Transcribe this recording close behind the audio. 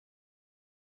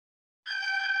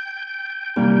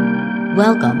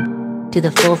Welcome to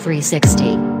the Full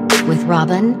 360 with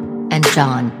Robin and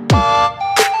John.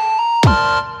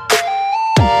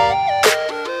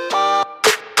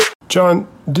 John,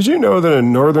 did you know that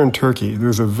in northern Turkey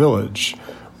there's a village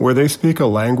where they speak a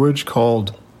language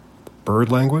called bird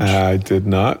language? I did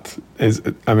not.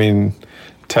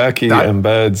 Turkey and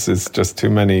birds is just too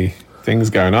many things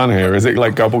going on here. Is it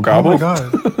like Gobble Gobble? Oh my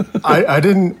God. I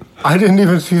didn't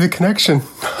even see the connection.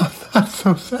 That's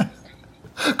so sad.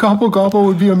 Gobble Gobble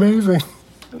would be amazing.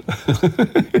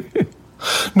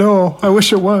 No, I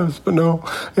wish it was, but no.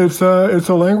 It's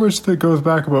a language that goes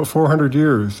back about 400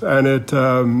 years, and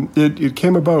it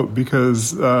came about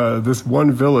because this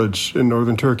one village in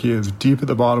northern Turkey is deep at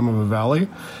the bottom of a valley,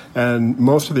 and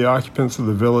most of the occupants of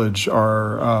the village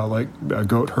are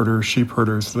goat herders, sheep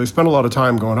herders. So they spend a lot of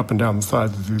time going up and down the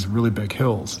sides of these really big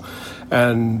hills.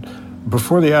 And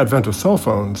before the advent of cell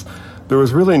phones, there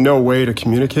was really no way to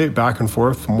communicate back and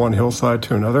forth from one hillside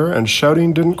to another, and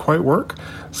shouting didn't quite work.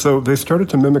 So they started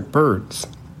to mimic birds.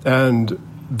 And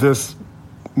this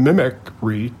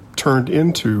mimicry turned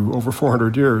into, over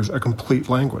 400 years, a complete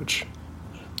language.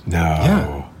 No.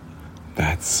 Yeah.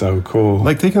 That's so cool.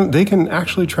 Like they can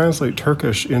actually translate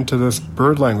Turkish into this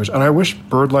bird language. And I wish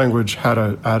bird language had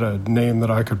a name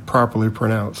that I could properly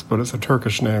pronounce, but it's a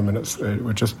Turkish name, and it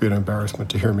would just be an embarrassment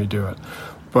to hear me do it.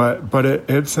 But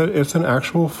it's an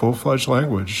actual full-fledged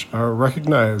language,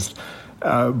 recognized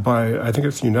by, I think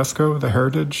it's UNESCO, the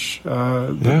heritage,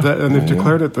 and they've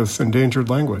declared it this endangered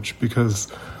language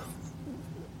because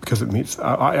it meets. See,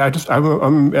 now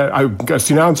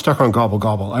I'm stuck on Gobble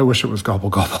Gobble. I wish it was Gobble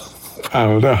Gobble.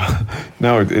 Oh,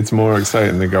 no, it's more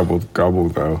exciting than Gobble Gobble,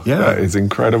 though. Yeah. That is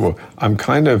incredible. I'm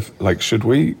kind of like, should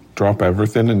we drop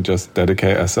everything and just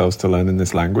dedicate ourselves to learning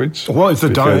this language? Well, it's a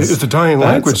dying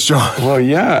language, John. Well,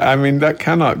 yeah, that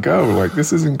cannot go. Like,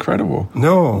 this is incredible.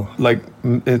 No. Like,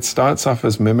 it starts off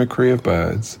as mimicry of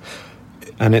birds,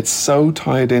 and it's so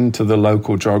tied into the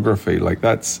local geography. Like,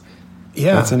 that's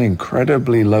an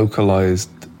incredibly localized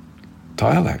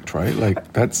dialect, right?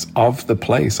 Like, that's of the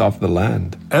place, of the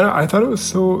land. And I thought it was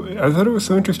so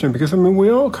interesting because we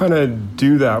all kind of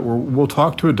do that. We'll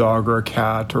talk to a dog or a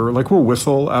cat, or like we'll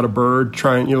whistle at a bird,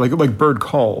 like bird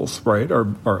calls, right? Are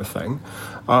a thing.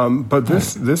 But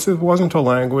this wasn't a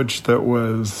language that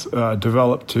was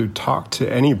developed to talk to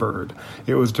any bird.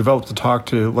 It was developed to talk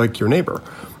to like your neighbor.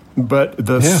 But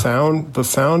the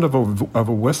sound of a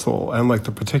whistle and like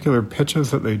the particular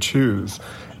pitches that they choose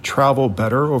travel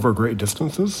better over great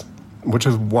distances, which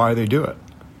is why they do it.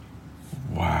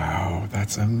 Wow,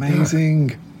 that's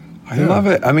amazing. I love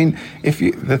it.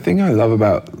 The thing I love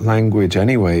about language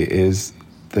anyway is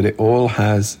that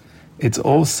it's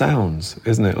all sounds,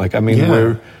 isn't it? Like,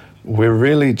 we're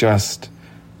really just,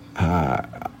 I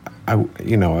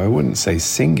wouldn't say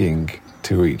singing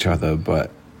to each other,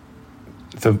 but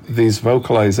these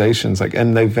vocalizations,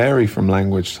 and they vary from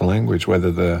language to language, whether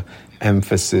the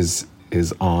emphasis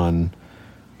is on,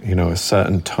 a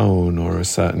certain tone or a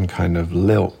certain kind of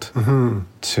lilt to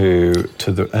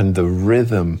the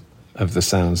rhythm of the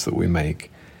sounds that we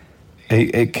make.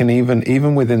 It can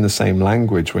even within the same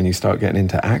language, when you start getting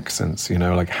into accents,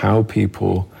 like how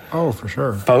people for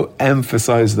sure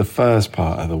emphasize the first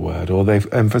part of the word, or they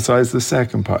emphasize the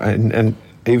second part, and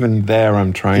even there,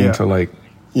 I'm trying to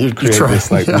create this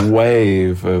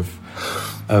wave of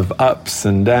ups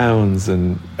and downs,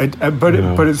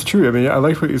 but it's true. I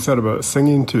liked what you said about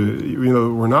singing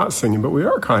to, we're not singing, but we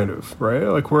are kind of, right?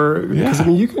 Like because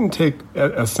you can take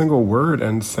a single word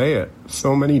and say it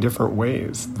so many different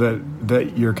ways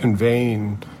that you're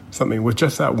conveying something with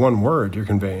just that one word. You're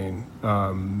conveying,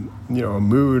 a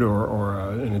mood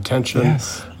or an intention.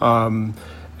 Yes. And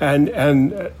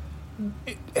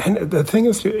the thing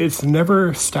is, it's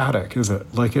never static, is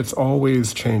it? Like, it's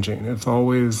always changing. It's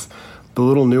always the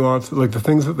little nuance, like the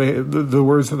things that the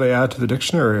words that they add to the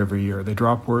dictionary every year. They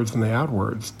drop words and they add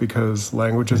words because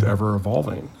language is ever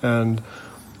evolving. And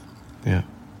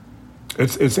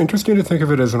it's interesting to think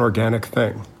of it as an organic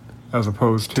thing as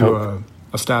opposed to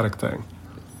a static thing.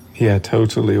 Yeah,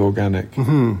 totally organic.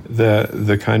 Mm-hmm.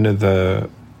 The kind of the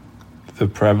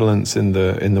prevalence in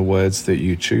the words that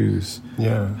you choose.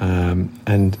 Yeah.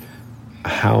 And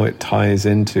how it ties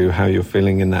into how you're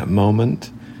feeling in that moment,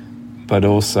 but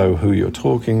also who you're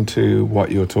talking to,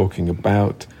 what you're talking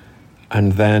about,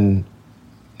 and then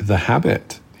the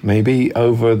habit. Maybe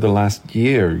over the last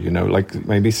year, like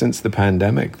maybe since the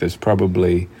pandemic, there's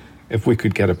probably, if we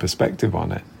could get a perspective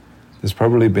on it, there's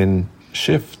probably been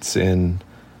shifts in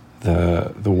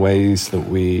the ways that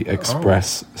we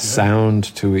express sound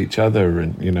to each other,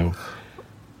 and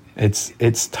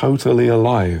it's totally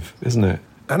alive, isn't it?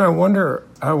 And I wonder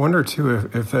too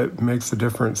if that makes a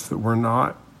difference that we're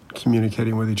not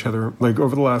communicating with each other. Like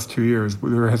over the last 2 years,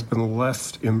 there has been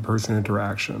less in-person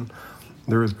interaction.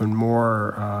 There has been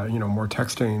more, more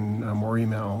texting, more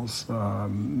emails.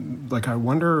 Like I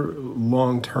wonder,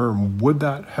 long term, would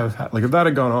that have had, like if that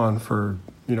had gone on for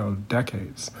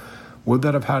decades, would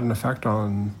that have had an effect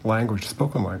on language,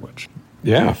 spoken language?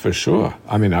 Yeah, for sure.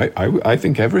 I mean, I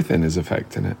think everything is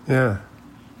affecting it. Yeah.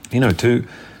 To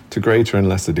greater and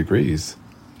lesser degrees.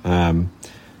 One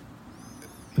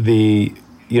of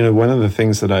the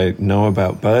things that I know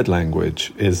about bird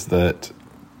language is that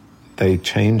they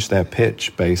change their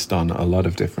pitch based on a lot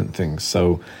of different things.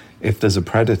 So if there's a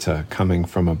predator coming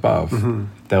from above,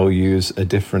 they'll use a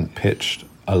different pitched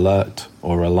alert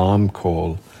or alarm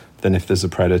call than if there's a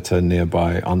predator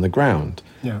nearby on the ground.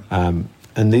 Yeah.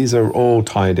 And these are all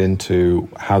tied into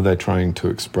how they're trying to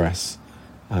express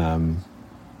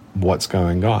what's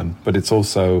going on. But it's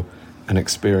also an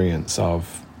experience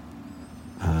of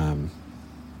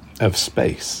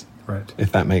space, right?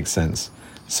 If that makes sense.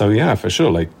 So yeah, for sure,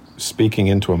 like speaking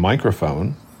into a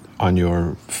microphone on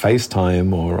your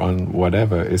FaceTime or on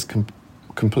whatever is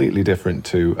completely different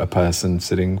to a person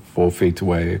sitting 4 feet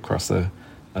away across a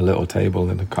little table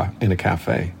in a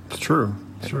cafe. It's true.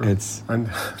 I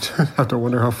have to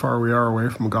wonder how far we are away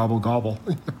from Gobble Gobble.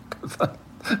 Because that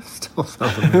still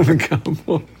sounds amazing.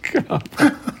 Gobble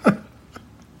Gobble.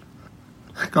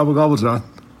 Gobble Gobble, John.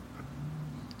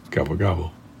 Gobble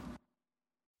Gobble.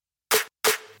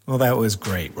 Well, that was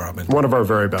great, Robin. One of our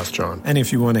very best, John. And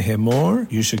if you want to hear more,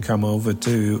 you should come over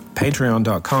to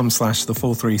patreon.com/the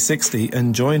full360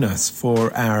 and join us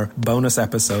for our bonus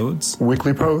episodes,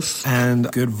 weekly posts,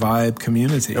 and good vibe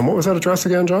community. And what was that address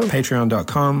again, John?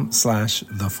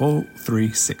 patreon.com/the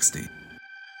full360.